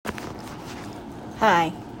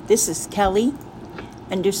Hi, this is Kelly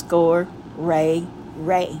 _ Ray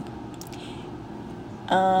Ray.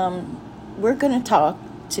 We're going to talk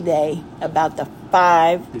today about the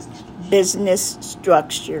 5 business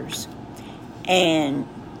structures and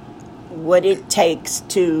what it takes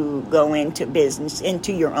to go into business,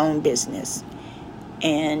 into your own business,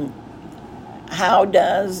 and how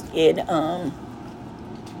does it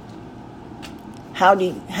how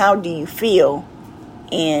do you feel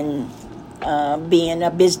in being a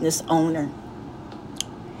business owner.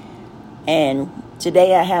 And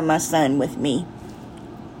today I have my son with me,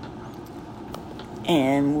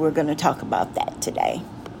 and we're going to talk about that today.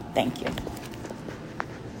 Thank you.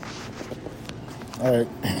 All right.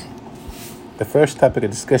 The first topic of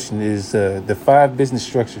discussion is the 5 business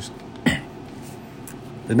structures.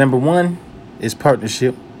 The number 1 is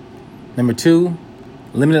partnership. Number 2,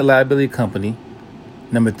 limited liability company.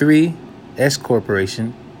 Number 3, S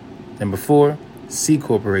corporation. Number 4, C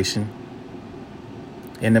corporation.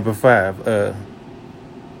 And number 5,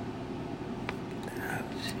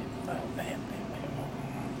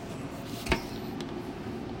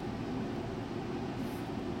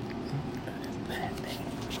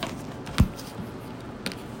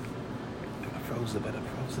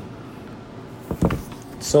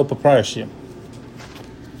 sole proprietorship.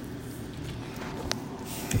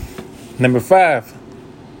 Number 5,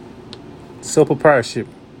 sole proprietorship.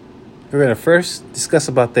 We're going to first discuss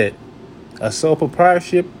about that. A sole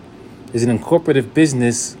proprietorship is an incorporative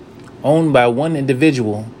business owned by one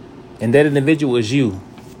individual, and that individual is you.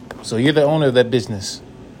 So you're the owner of that business.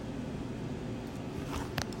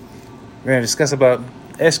 We're going to discuss about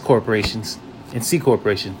S corporations and C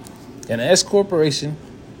corporation. An S corporation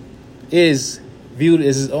is viewed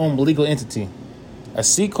as its own legal entity. A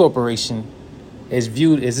C corporation is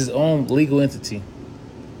viewed as its own legal entity.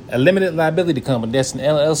 A limited liability company, that's an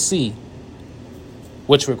LLC,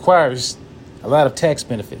 which requires a lot of tax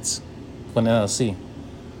benefits for an LLC.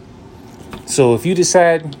 So if you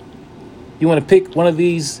decide you want to pick one of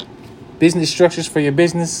these business structures for your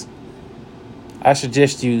business, I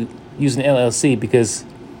suggest you use an LLC because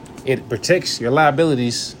it protects your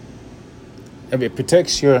liabilities. It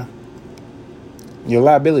protects your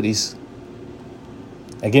liabilities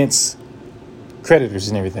against creditors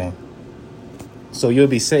and everything. So you'll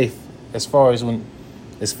be safe as far as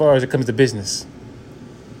it comes to business.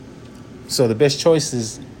 So the best choice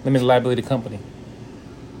is limited liability company.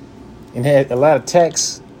 And had a lot of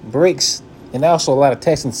tax breaks and also a lot of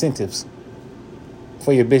tax incentives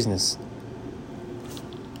for your business.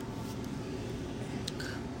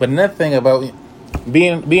 But another thing about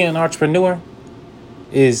being an entrepreneur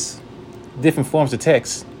is different forms of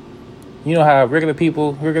tax. You know how regular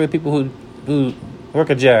people who work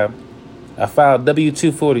a job, I filed a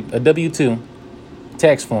W-2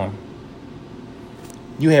 tax form.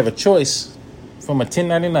 You have a choice from a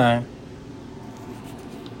 1099,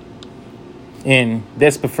 and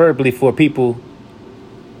that's preferably for people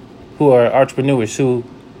who are entrepreneurs who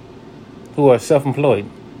are self-employed.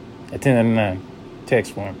 A 1099 tax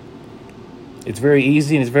form. It's very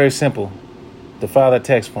easy and it's very simple to file that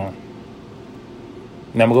tax form.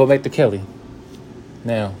 Now I'm gonna go back to Kelly.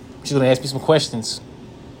 Now she's gonna ask me some questions.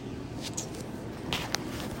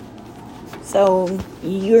 So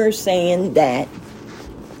you're saying that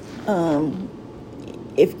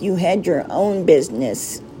if you had your own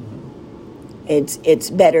business, it's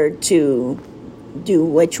better to do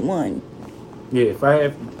which one? Yeah, if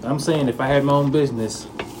I had my own business,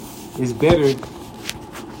 it's better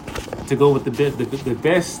to go with the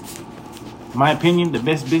best. In my opinion, the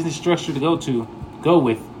best business structure to go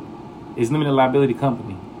with is limited liability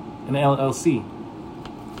company, an LLC.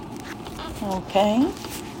 Okay.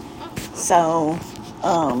 So,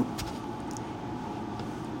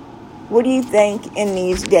 what do you think in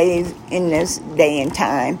this day and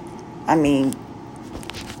time? I mean,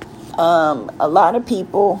 a lot of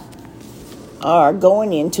people are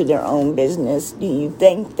going into their own business. Do you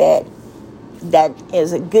think that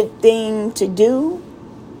is a good thing to do?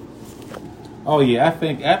 Oh yeah, I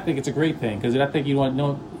think it's a great thing because I think you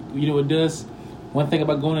know what it does. One thing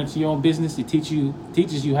about going into your own business, it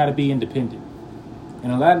teaches you how to be independent.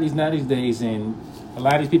 And a lot of these nowadays, and a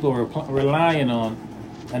lot of these people are relying on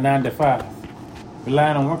a 9-to-5,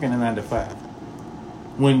 relying on working a 9-to-5.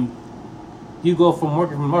 When you go from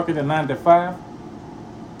working a 9-to-5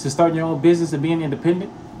 to starting your own business and being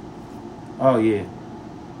independent, oh yeah,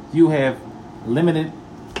 you have limited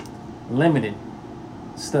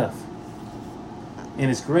stuff, and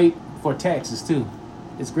it's great for taxes too.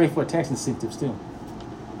 It's great for tax incentives too.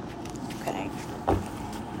 Okay.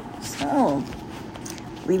 So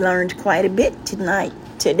we learned quite a bit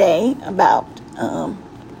today about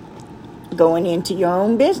going into your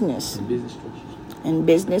own business And business structures. and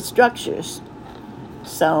business structures.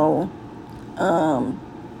 So,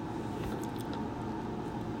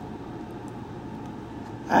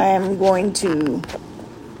 I am going to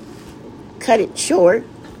cut it short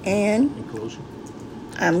and In closure.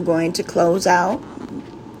 I'm going to close out.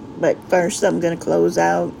 But first, I'm going to close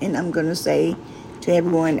out and I'm going to say to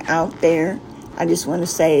everyone out there, I just want to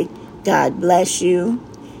say, God bless you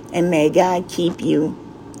and may God keep you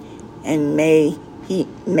and may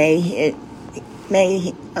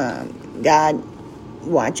God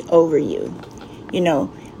watch over you. You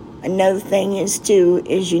know, another thing is too,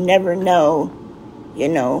 is you never know, you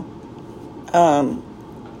know,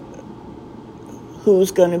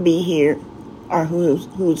 who's going to be here or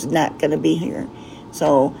who's not going to be here.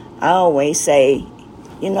 So I always say,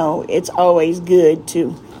 you know, it's always good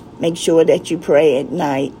to make sure that you pray at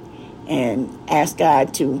night and ask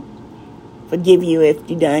God to forgive you if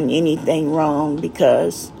you've done anything wrong,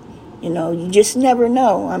 because, you know, you just never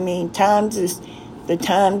know. I mean, the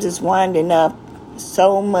times is winding up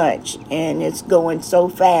so much and it's going so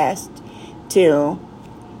fast till,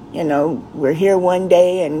 you know, we're here one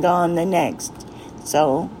day and gone the next.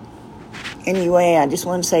 So anyway, I just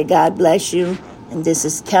want to say God bless you. And this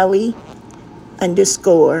is Kelly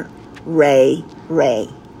 _Ray.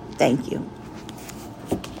 Thank you.